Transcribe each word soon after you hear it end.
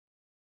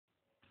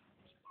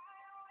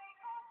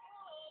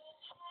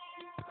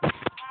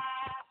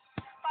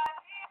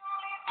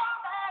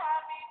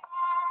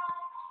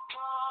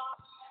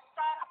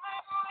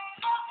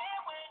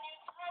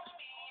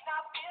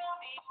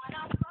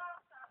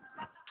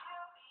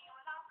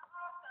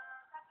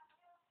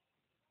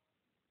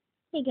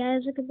Hey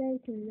guys, welcome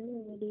back to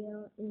another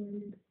video,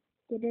 and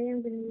today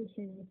I'm going to be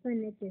sharing Five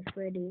Nights at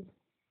Freddy's,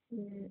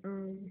 and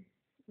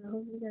I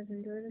hope you guys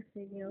enjoy this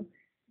video.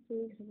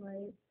 Please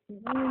like,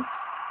 and comment.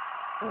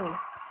 Oh,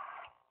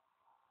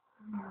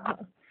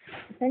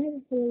 Five Nights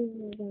at Freddy's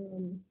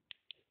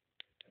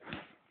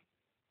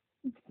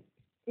is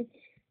it's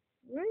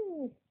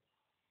really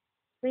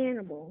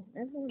expandable.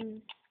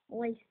 Everyone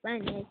likes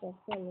Five Nights at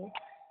Freddy's,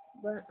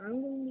 but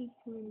I'm going to be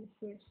playing the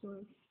first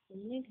one. In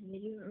the next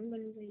video, I'm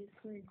going to be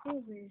playing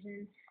full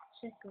version,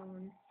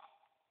 second.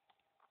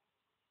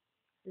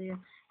 Yeah,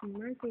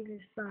 my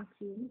favorite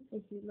Foxy,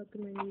 if you look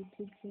at my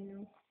YouTube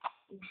channel,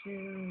 is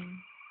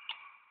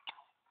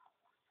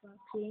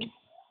Foxy.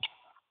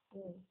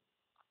 Oh,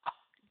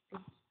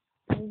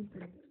 it's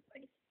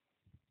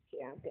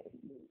here, I'm gonna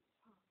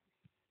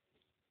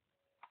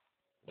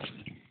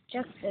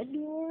check the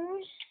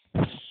doors.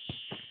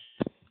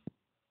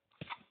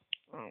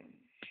 Um,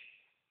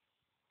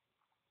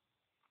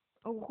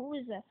 oh, who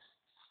is that?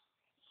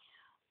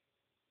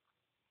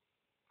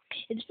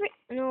 It's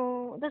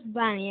no, that's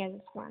Bonnie. Yeah,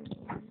 that's Bonnie. No,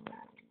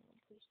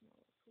 please no,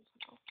 please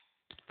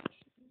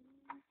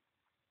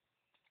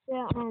no.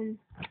 Yeah,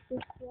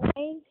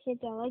 subscribe, hit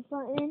that like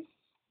button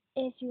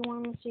if you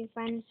want to see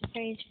Final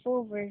Fantasy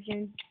full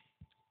version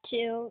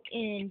too,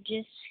 and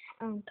just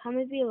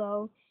comment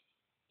below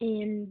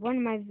in one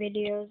of my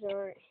videos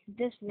or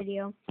this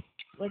video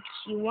what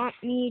you want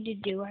me to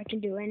do. I can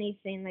do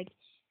anything. Like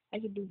I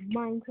could do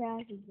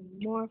Minecraft, I could do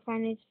more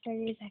finance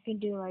studies, I could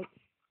do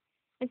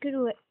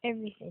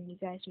everything you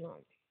guys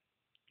want.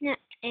 Not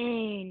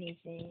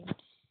anything,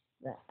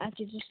 but I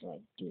could just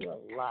do a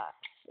lot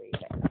for you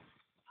guys.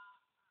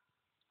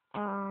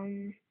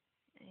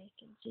 I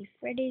can see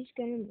Freddy's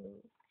gonna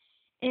move.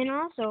 And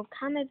also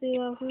comment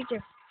below who's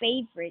your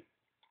favorite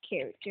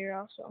character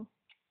also.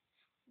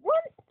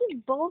 What? They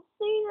both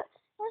say that?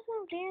 That's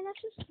not fair.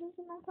 That's just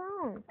losing my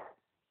phone.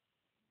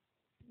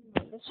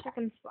 This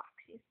freaking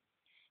Foxy.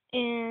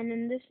 And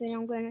in this video,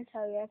 I'm going to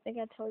tell you. I think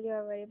I told you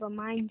already, but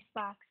mine's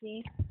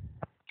Foxy.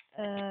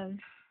 Um.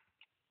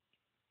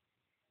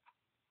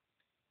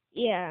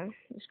 Yeah.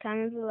 Just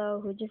comment below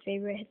who's your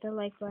favorite. Hit the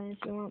like button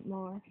if you want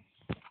more.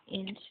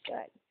 And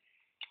subscribe.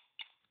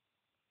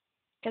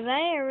 Because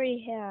I already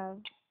have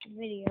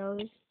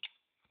videos,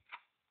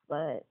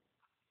 but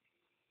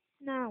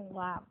not a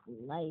lot of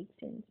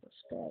likes and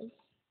subscribes.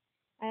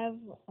 I have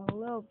a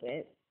little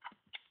bit.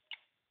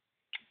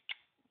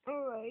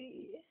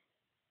 Alrighty.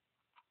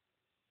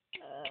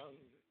 Um.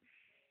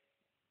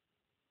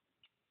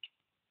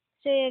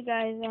 So yeah,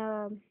 guys.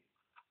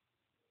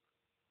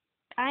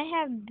 I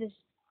have this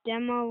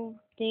demo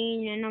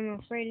thing, and I'm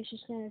afraid it's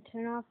just gonna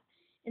turn off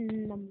in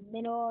the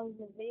middle of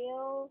the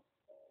video.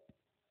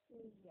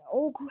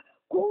 Oh,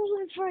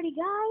 Golden Freddy,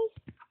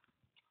 guys!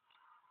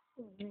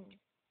 Oh man,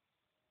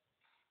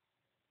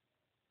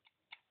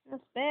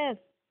 that's bad.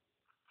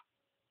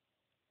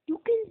 You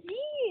can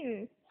see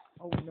him.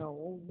 Oh no!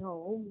 Oh no!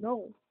 Oh no!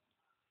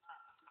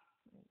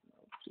 Oh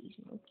no! Please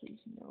no!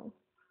 Please no!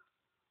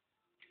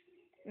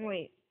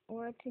 Wait,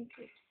 or I think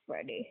it's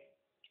Freddy.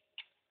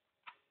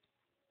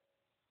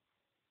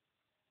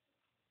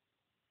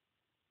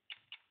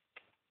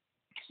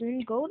 So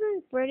when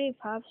Golden Freddy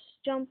pops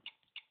jump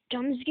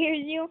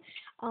scares you,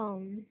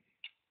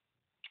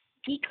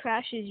 he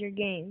crashes your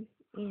game,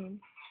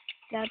 and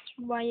that's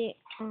why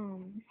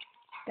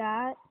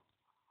Scott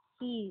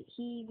he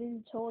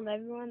even told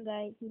everyone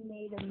that he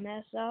made a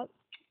mess up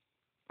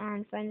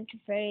on Final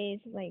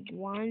Fantasy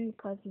one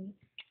because he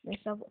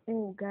messed up.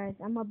 Oh guys,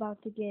 I'm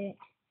about to get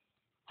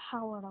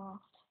powered off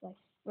like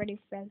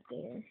Freddy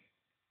Fazbear.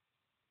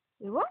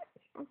 Wait, what?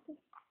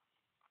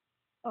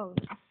 Oh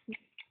no.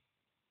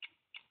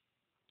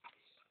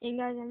 And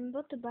guys, I'm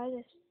about to buy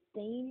this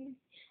thing.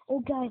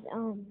 Oh guys,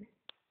 I'm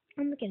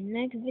making a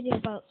next video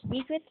about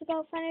secrets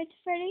about Final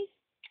Freddy.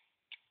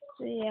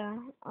 So yeah,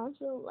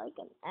 also like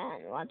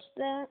and watch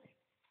that.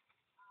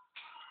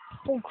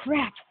 Oh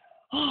crap!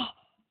 Oh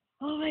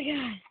my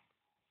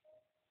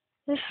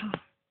god!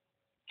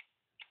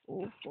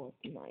 Oh, fourth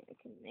night, I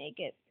can make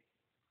it.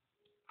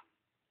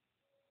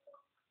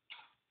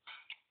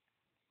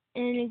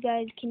 And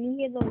guys, can you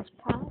hear those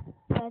pops?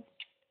 That's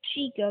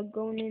Chica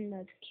going in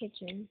the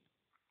kitchen.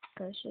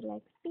 Cause she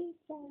likes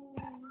pizza.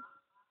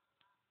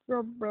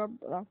 Blah, blah,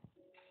 blah.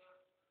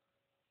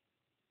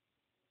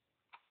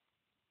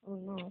 Oh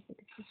no, I think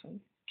it's this one.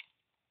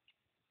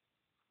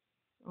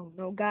 Oh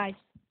no, guys.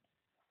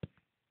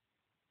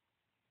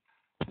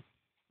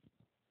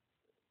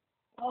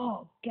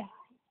 Oh, God.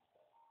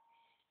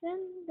 Dun,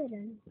 dun,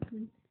 dun,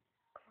 dun.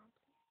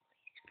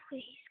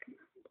 Please, come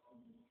on,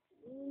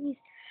 please.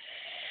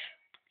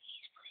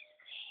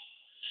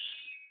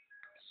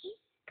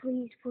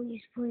 Please,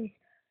 please, please.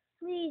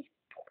 Please,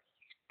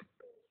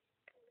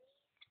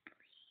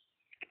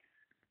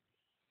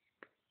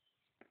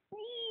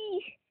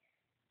 please.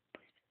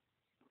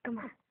 Come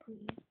on,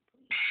 please.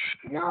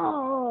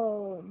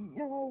 No,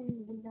 no,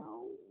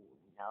 no,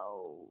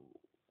 no.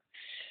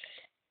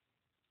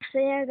 So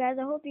yeah, guys,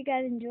 I hope you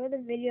guys enjoyed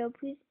the video.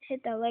 Please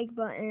hit that like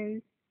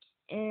button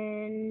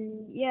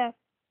And yeah,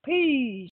 peace.